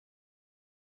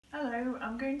So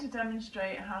I'm going to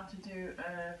demonstrate how to do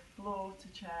a floor to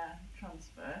chair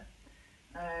transfer.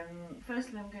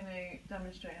 Firstly, I'm going to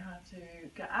demonstrate how to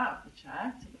get out of the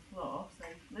chair to the floor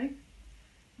safely.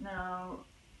 Now,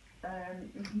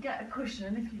 you can get a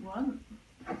cushion if you want,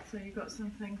 so you've got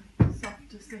something soft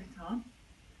to sit on.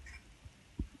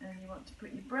 And you want to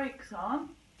put your brakes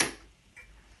on,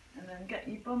 and then get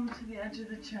your bum to the edge of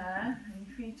the chair and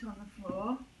your feet on the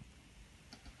floor.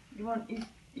 You want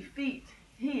your feet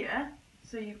here,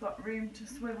 so you've got room to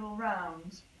swivel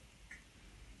round.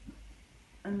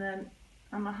 And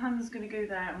my hand's going to go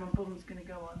there and my bum's going to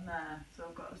go on there, so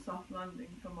I've got a soft landing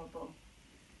for my bum.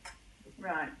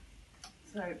 Right,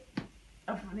 so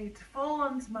I need to fall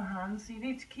onto my hand, so you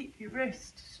need to keep your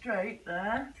wrist straight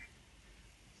there.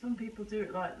 Some people do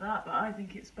it like that, but I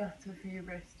think it's better for your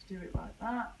wrist to do it like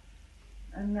that.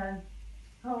 And then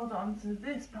hold on to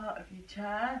this part of your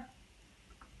chair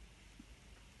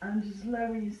and just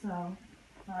lower yourself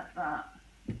like that.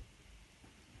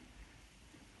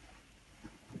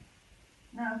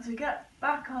 Now to get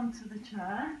back onto the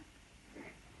chair,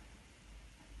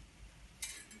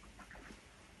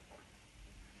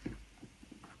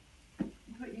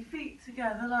 put your feet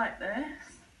together like this.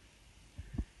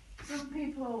 Some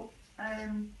people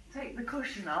take the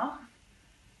cushion off,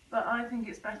 but I think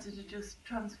it's better to just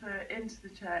transfer it into the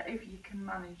chair if you can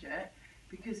manage it,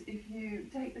 because if you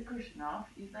take the cushion off,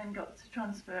 you've then got to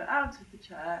transfer out of the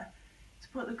chair to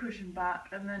put the cushion back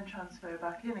and then transfer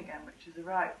back in again, which is a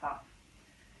right faff.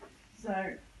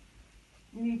 So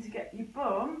you need to get your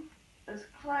bum as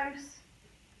close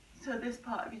to this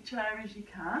part of your chair as you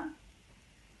can,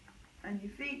 and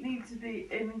your feet need to be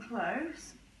in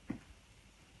close,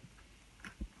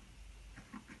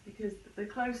 because the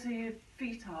closer your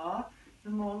feet are, the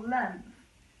more length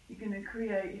you're going to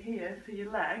create here for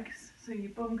your legs, so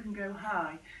your bum can go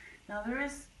high. Now there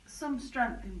is some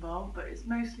strength involved, but it's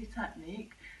mostly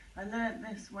technique. I learnt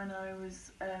this when I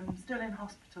was still in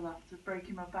hospital after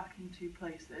breaking my back in 2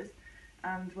 places,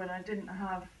 and when I didn't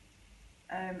have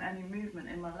any movement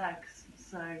in my legs,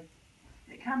 so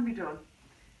it can be done.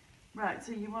 Right,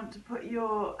 so you want to put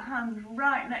your hand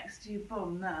right next to your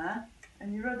bum there,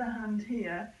 and your other hand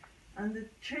here, and the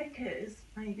trick is,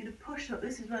 now you're going to push up,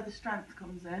 this is where the strength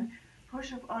comes in,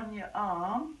 push up on your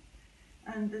arm,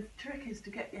 and the trick is to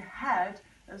get your head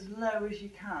as low as you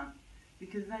can,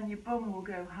 because then your bum will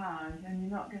go high and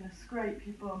you're not going to scrape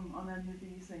your bum on any of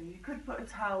these things. You could put a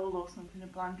towel or something, a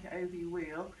blanket over your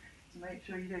wheel to make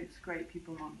sure you don't scrape your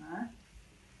bum on there.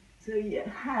 So your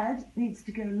head needs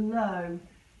to go low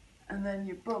and then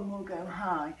your bum will go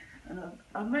high. And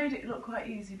I've made it look quite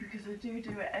easy because I do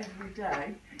it every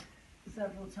day,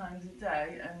 several times a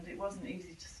day, and it wasn't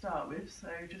easy to start with, so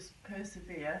just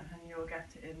persevere and you'll get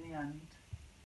it in the end.